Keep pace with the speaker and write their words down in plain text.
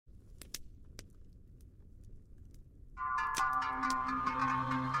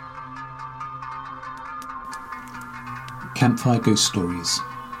Campfire Ghost Stories,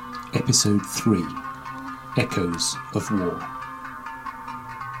 Episode 3, Echoes of War.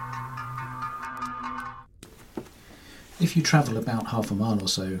 If you travel about half a mile or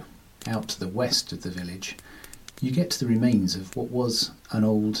so out to the west of the village, you get to the remains of what was an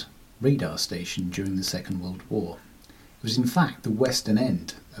old radar station during the Second World War. It was in fact the western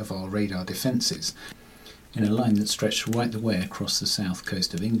end of our radar defences, in a line that stretched right the way across the south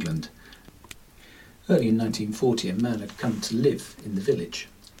coast of England. Early in 1940, a man had come to live in the village.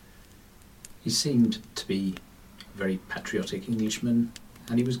 He seemed to be a very patriotic Englishman,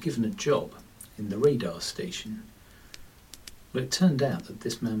 and he was given a job in the radar station. Well, it turned out that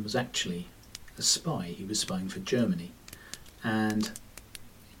this man was actually a spy. He was spying for Germany, and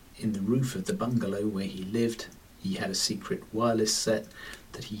in the roof of the bungalow where he lived, he had a secret wireless set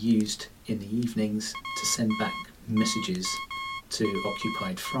that he used in the evenings to send back messages to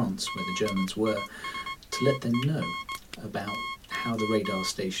occupied France, where the Germans were, to let them know about how the radar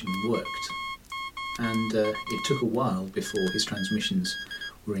station worked. And it took a while before his transmissions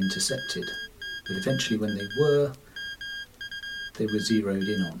were intercepted, but eventually when they were zeroed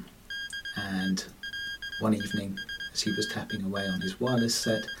in on. And one evening, as he was tapping away on his wireless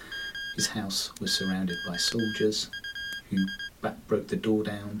set, his house was surrounded by soldiers who broke the door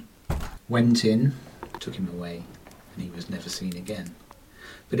down, went in, took him away, and he was never seen again.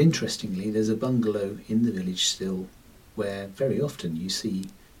 But interestingly, there's a bungalow in the village still where very often you see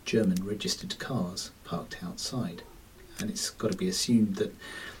German registered cars parked outside, and it's got to be assumed that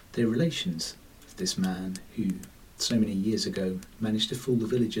they're relations of this man who so many years ago managed to fool the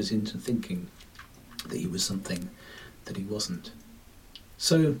villagers into thinking that he was something that he wasn't.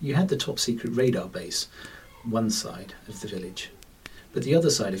 So you had the top secret radar base one side of the village, but the other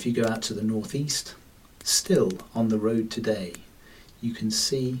side, if you go out to the northeast, still on the road today, you can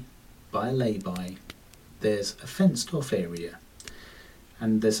see by a lay-by there's a fenced off area,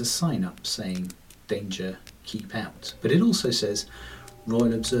 and there's a sign up saying danger, keep out, but it also says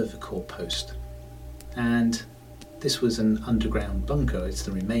Royal Observer Corps post. And this was an underground bunker. It's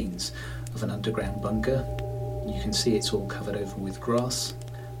the remains of an underground bunker. You can see it's all covered over with grass,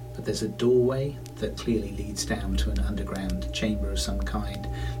 but there's a doorway that clearly leads down to an underground chamber of some kind.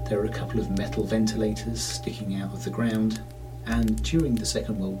 There are a couple of metal ventilators sticking out of the ground, and during the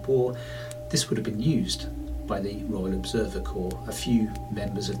Second World War this would have been used by the Royal Observer Corps. A few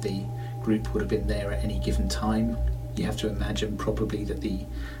members of the group would have been there at any given time. You have to imagine probably that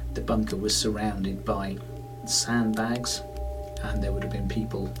the bunker was surrounded by sandbags, and there would have been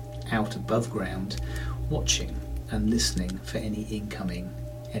people out above ground watching and listening for any incoming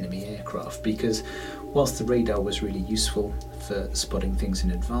enemy aircraft, because whilst the radar was really useful for spotting things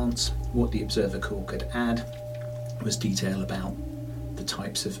in advance, what the Observer Corps could add was detail about the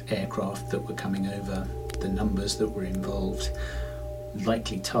types of aircraft that were coming over, the numbers that were involved,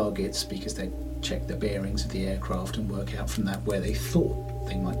 likely targets, because they'd check the bearings of the aircraft and work out from that where they thought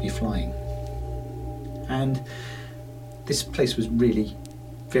they might be flying. And this place was really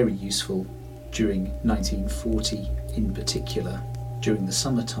very useful during 1940, in particular during the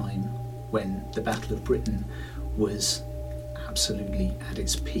summertime when the Battle of Britain was absolutely at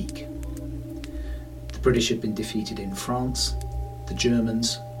its peak. The British had been defeated in France. The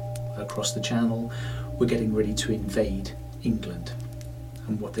Germans across the Channel were getting ready to invade England,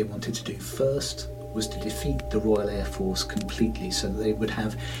 and what they wanted to do first was to defeat the Royal Air Force completely, so that they would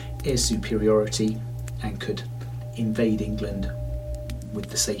have air superiority and could invade England with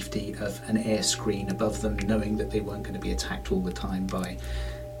the safety of an air screen above them, knowing that they weren't going to be attacked all the time by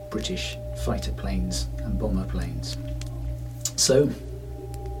British fighter planes and bomber planes. So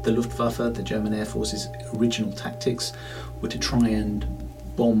the Luftwaffe, the German Air Force's original tactics, were to try and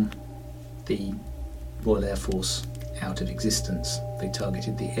bomb the Royal Air Force out of existence. They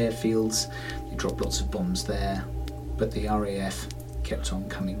targeted the airfields, they dropped lots of bombs there, but the RAF kept on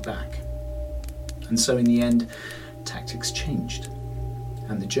coming back. And so in the end, tactics changed,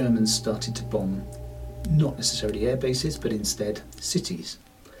 and the Germans started to bomb not necessarily air bases, but instead cities.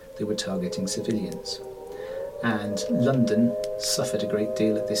 They were targeting civilians. And London suffered a great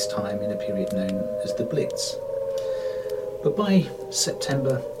deal at this time in a period known as the Blitz. But by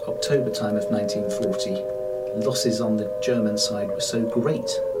September, October time of 1940, losses on the German side were so great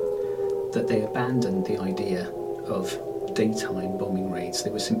that they abandoned the idea of daytime bombing raids. They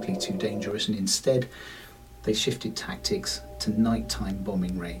were simply too dangerous, and instead they shifted tactics to nighttime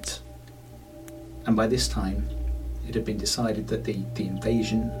bombing raids. And by this time it had been decided that the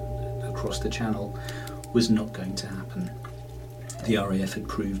invasion across the Channel was not going to happen. The RAF had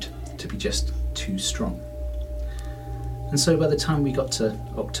proved to be just too strong. And so by the time we got to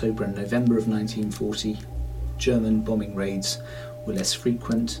October and November of 1940, German bombing raids were less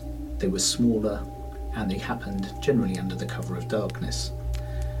frequent, they were smaller, and they happened generally under the cover of darkness.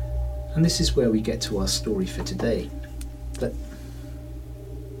 And this is where we get to our story for today, that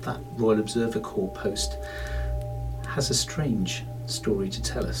Royal Observer Corps post has a strange story to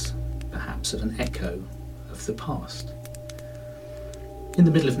tell us, perhaps of an echo of the past. In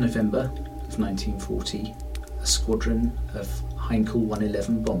the middle of November of 1940, a squadron of Heinkel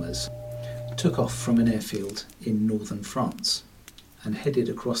 111 bombers took off from an airfield in northern France and headed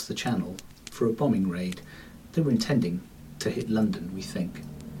across the Channel for a bombing raid. They were intending to hit London, we think.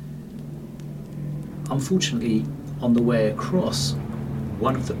 Unfortunately, on the way across,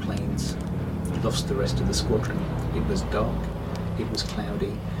 one of the planes lost the rest of the squadron. It was dark, it was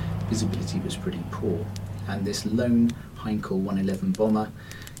cloudy, visibility was pretty poor, and this lone Heinkel 111 bomber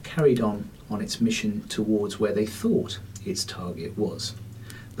carried on its mission towards where they thought its target was.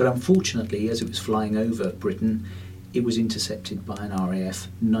 But unfortunately, as it was flying over Britain, it was intercepted by an RAF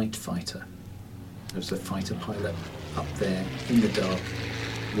night fighter. There was a fighter pilot up there in the dark,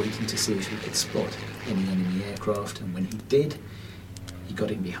 waiting to see if he could spot any enemy aircraft, and when he did, he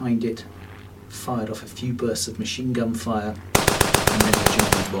got in behind it, fired off a few bursts of machine gun fire, and then the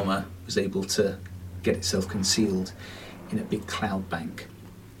German bomber was able to get itself concealed in a big cloud bank.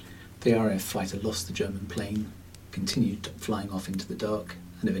 The RAF fighter lost the German plane, continued flying off into the dark,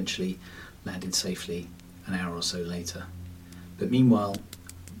 and eventually landed safely an hour or so later. But meanwhile,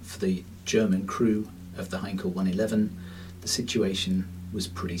 for the German crew of the Heinkel 111, the situation was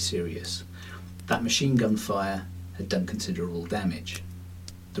pretty serious. That machine gun fire had done considerable damage.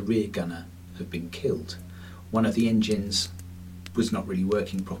 The rear gunner had been killed. One of the engines was not really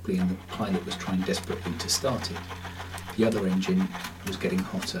working properly and the pilot was trying desperately to start it. The other engine was getting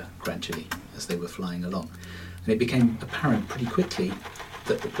hotter gradually as they were flying along. And it became apparent pretty quickly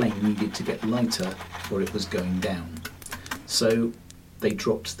that the plane needed to get lighter or it was going down. So they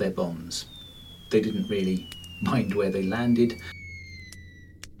dropped their bombs. They didn't really mind where they landed.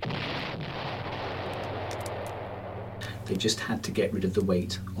 They just had to get rid of the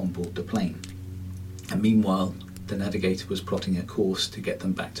weight on board the plane. And meanwhile, the navigator was plotting a course to get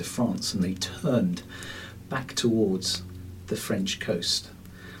them back to France, and they turned back towards the French coast.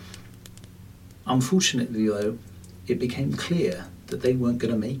 Unfortunately though, it became clear that they weren't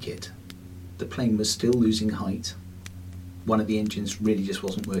going to make it. The plane was still losing height. One of the engines really just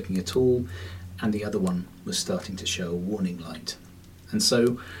wasn't working at all, and the other one was starting to show a warning light. And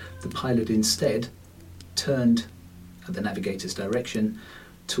so the pilot instead turned at the navigator's direction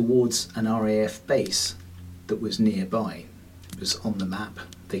towards an RAF base that was nearby. It was on the map.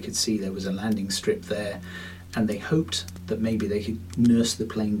 They could see there was a landing strip there, and they hoped that maybe they could nurse the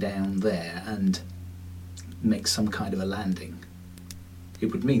plane down there and make some kind of a landing.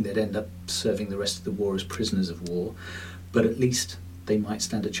 It would mean they'd end up serving the rest of the war as prisoners of war, but at least they might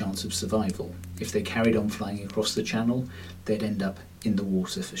stand a chance of survival. If they carried on flying across the Channel, they'd end up in the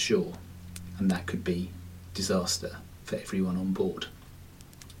water for sure, and that could be disaster for everyone on board.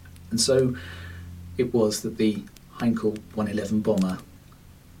 And so it was that the Heinkel 111 bomber,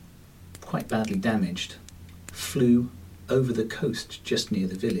 quite badly damaged, flew over the coast just near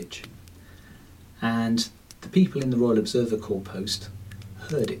the village. And the people in the Royal Observer Corps post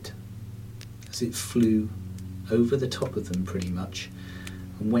heard it as it flew over the top of them pretty much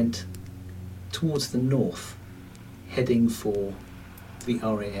and went towards the north, heading for the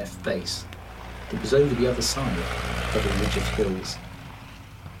RAF base. It was over the other side of a ridge of hills,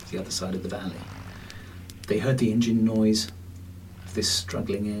 the other side of the valley. They heard the engine noise of this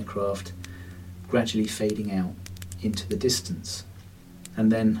struggling aircraft gradually fading out into the distance.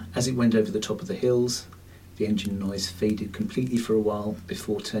 And then, as it went over the top of the hills, the engine noise faded completely for a while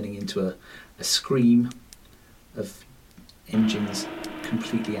before turning into a scream of engines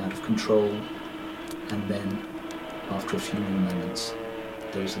completely out of control. And then, after a few more moments,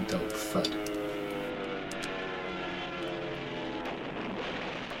 there was a dull thud.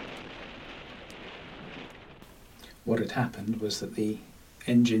 What had happened was that the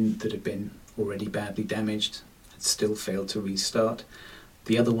engine that had been already badly damaged had still failed to restart.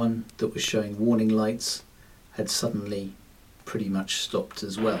 The other one that was showing warning lights had suddenly pretty much stopped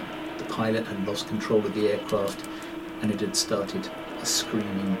as well. The pilot had lost control of the aircraft and it had started a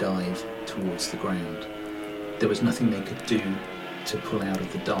screaming dive towards the ground. There was nothing they could do to pull out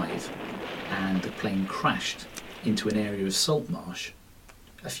of the dive, and the plane crashed into an area of salt marsh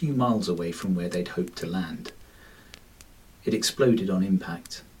a few miles away from where they'd hoped to land. It exploded on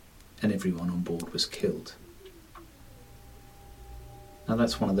impact and everyone on board was killed. Now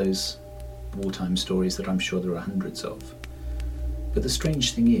that's one of those wartime stories that I'm sure there are hundreds of. But the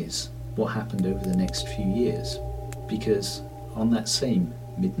strange thing is what happened over the next few years, because on that same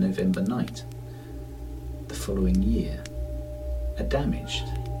mid-November night, the following year, a damaged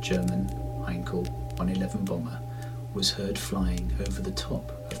German Heinkel 111 bomber was heard flying over the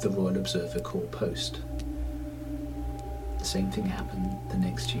top of the Royal Observer Corps post. The same thing happened the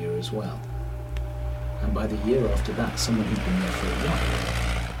next year as well. And by the year after that, someone who'd been there for a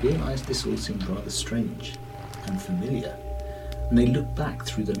while realised this all seemed rather strange and familiar. And they looked back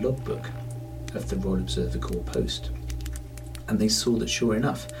through the logbook of the Royal Observer Corps post, and they saw that sure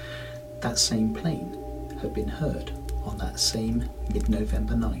enough, that same plane had been heard on that same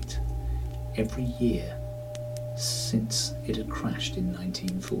mid-November night every year since it had crashed in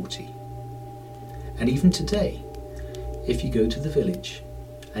 1940. And even today, if you go to the village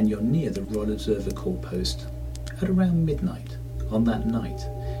and you're near the Royal Observer Corps post at around midnight on that night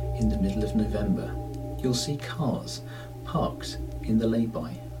in the middle of November, you'll see cars parked in the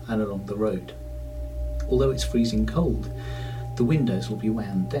lay-by and along the road. Although it's freezing cold, the windows will be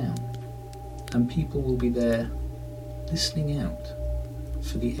wound down and people will be there listening out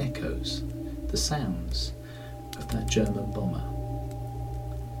for the echoes, the sounds of that German bomber.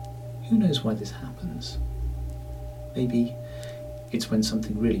 Who knows why this happens? Maybe it's when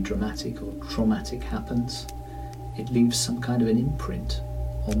something really dramatic or traumatic happens. It leaves some kind of an imprint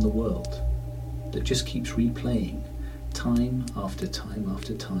on the world that just keeps replaying time after time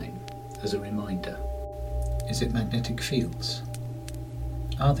after time as a reminder. Is it magnetic fields?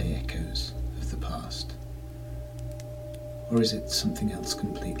 Are they echoes of the past? Or is it something else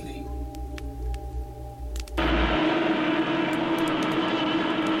completely?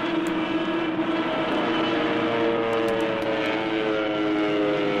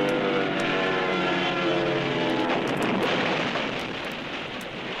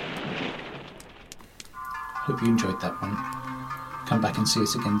 Hope you enjoyed that one. Come back and see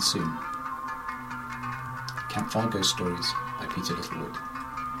us again soon. Campfire Ghost Stories by Peter Littlewood.